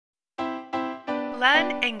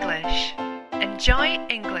Learn English. Enjoy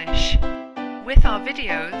English. With our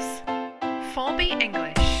videos, ForB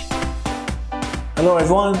English. Hello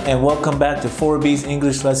everyone and welcome back to ForB's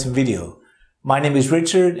English lesson video. My name is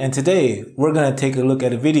Richard and today we're going to take a look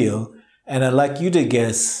at a video and I'd like you to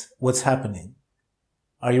guess what's happening.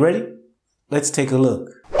 Are you ready? Let's take a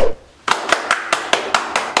look.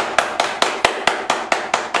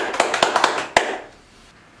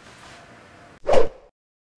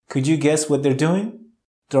 Could you guess what they're doing?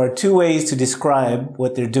 There are two ways to describe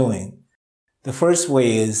what they're doing. The first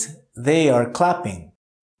way is they are clapping.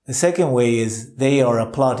 The second way is they are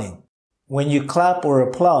applauding. When you clap or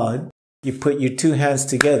applaud, you put your two hands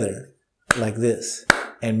together like this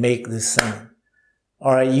and make this sound.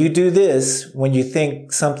 Alright, you do this when you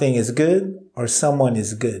think something is good or someone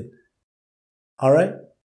is good. Alright?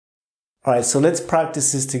 Alright, so let's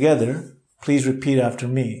practice this together. Please repeat after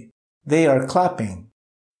me. They are clapping.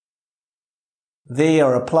 They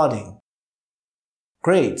are applauding.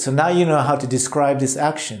 Great, so now you know how to describe this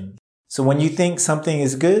action. So when you think something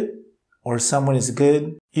is good or someone is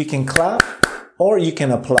good, you can clap or you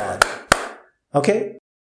can applaud. Okay?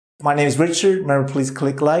 My name is Richard. Remember, please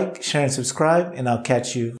click like, share, and subscribe, and I'll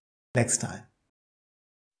catch you next time.